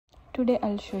Today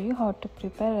I'll show you how to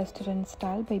prepare restaurant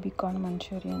style babycorn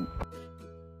Manchurian.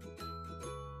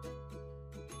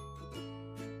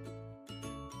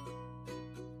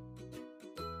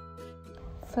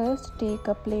 First, take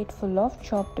a plate full of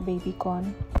chopped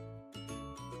babycorn.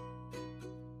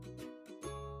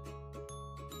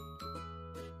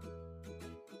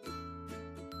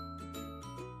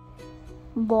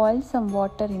 Boil some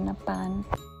water in a pan.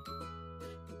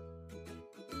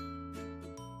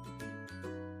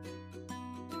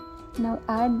 Now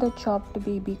add the chopped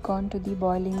babycorn to the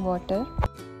boiling water.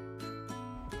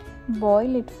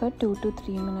 Boil it for 2 to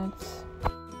 3 minutes.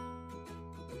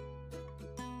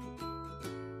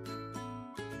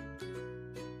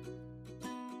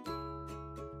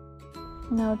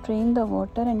 Now drain the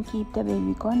water and keep the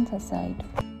babycorns aside.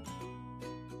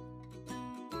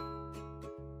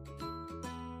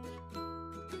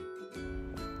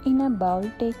 In a bowl,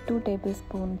 take 2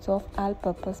 tablespoons of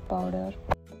all-purpose powder.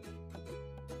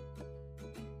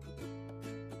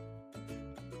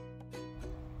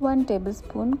 1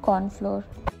 tablespoon corn flour.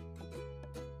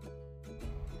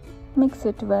 Mix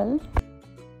it well.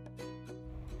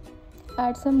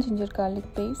 Add some ginger garlic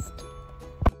paste,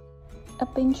 a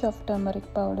pinch of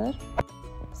turmeric powder,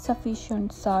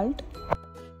 sufficient salt.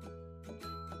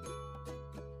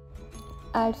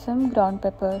 Add some ground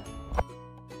pepper.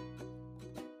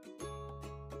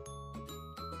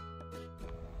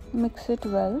 Mix it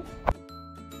well.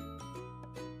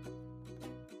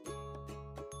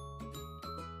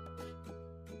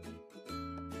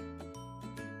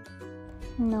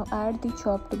 Now add the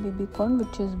chopped babycorn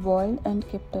which is boiled and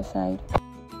kept aside.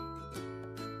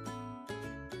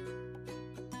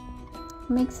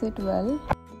 Mix it well.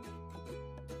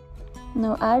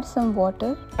 Now add some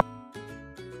water.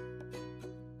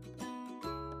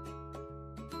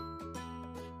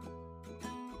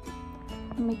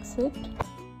 Mix it.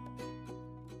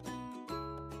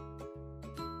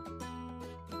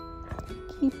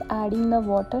 Keep adding the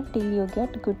water till you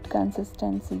get good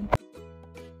consistency.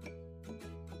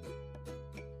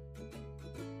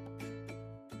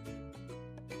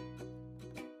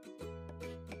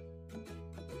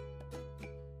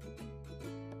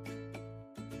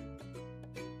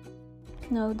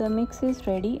 Now the mix is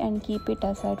ready and keep it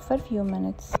aside for few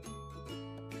minutes.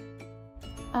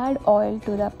 Add oil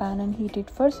to the pan and heat it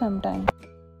for some time.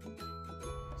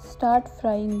 Start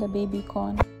frying the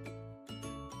babycorn.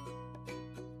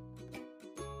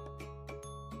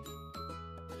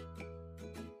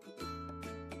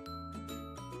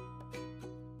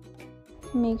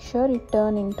 Make sure it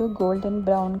turn into golden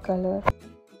brown color.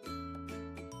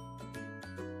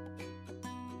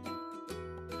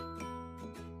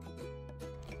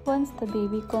 Once the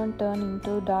babycorn turn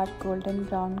into dark golden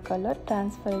brown color,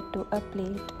 transfer it to a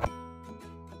plate.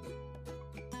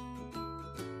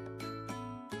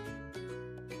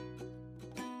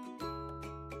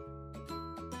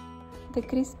 The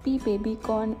crispy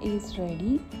babycorn is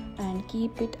ready and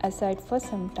keep it aside for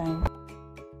some time.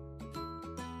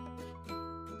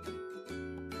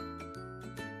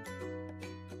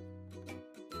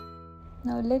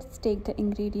 Now let's take the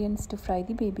ingredients to fry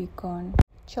the babycorn.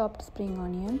 Chopped spring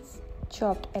onions,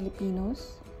 chopped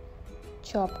jalapenos,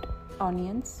 chopped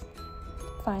onions,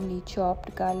 finely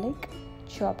chopped garlic,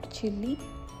 chopped chili,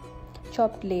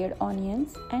 chopped layered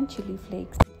onions and chili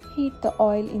flakes. Heat the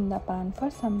oil in the pan for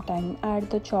some time. Add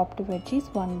the chopped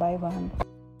veggies one by one.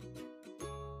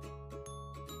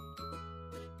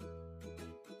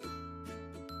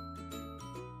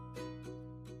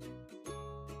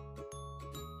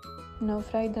 Now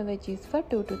fry the veggies for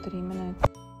 2 to 3 minutes.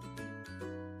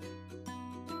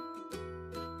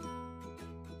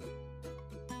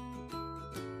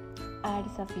 Add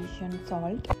sufficient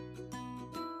salt.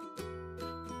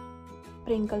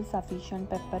 Sprinkle sufficient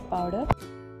pepper powder.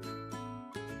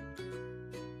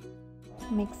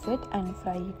 Mix it and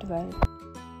fry it well.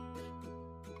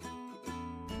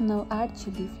 Now add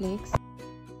chili flakes.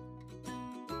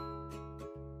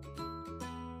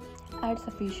 Add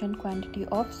sufficient quantity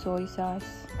of soy sauce.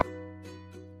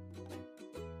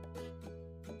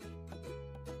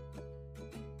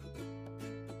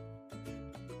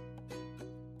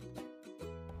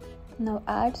 Now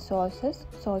add sauces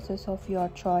of your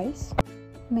choice.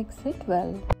 Mix it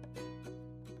well.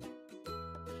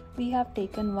 We have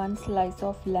taken 1 slice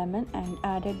of lemon and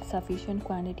added sufficient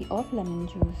quantity of lemon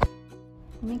juice.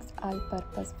 Mix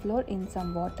all-purpose flour in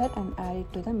some water and add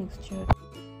it to the mixture.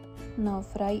 Now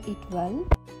fry it well.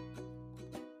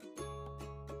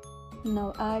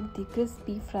 Now add the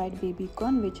crispy fried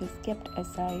babycorn which is kept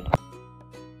aside.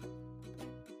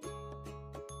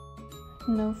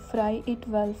 Now fry it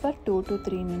well for 2 to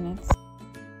 3 minutes.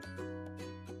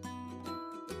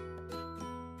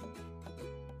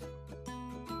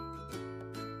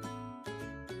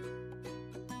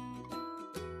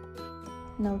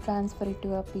 Now transfer it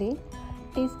to a plate.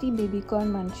 Tasty babycorn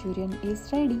Manchurian is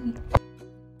ready.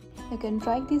 You can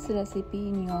try this recipe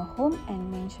in your home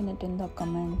and mention it in the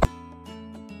comments.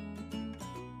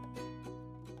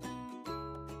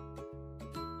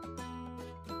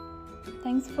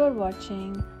 Thanks for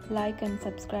watching. Like and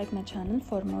subscribe my channel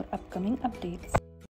for more upcoming updates.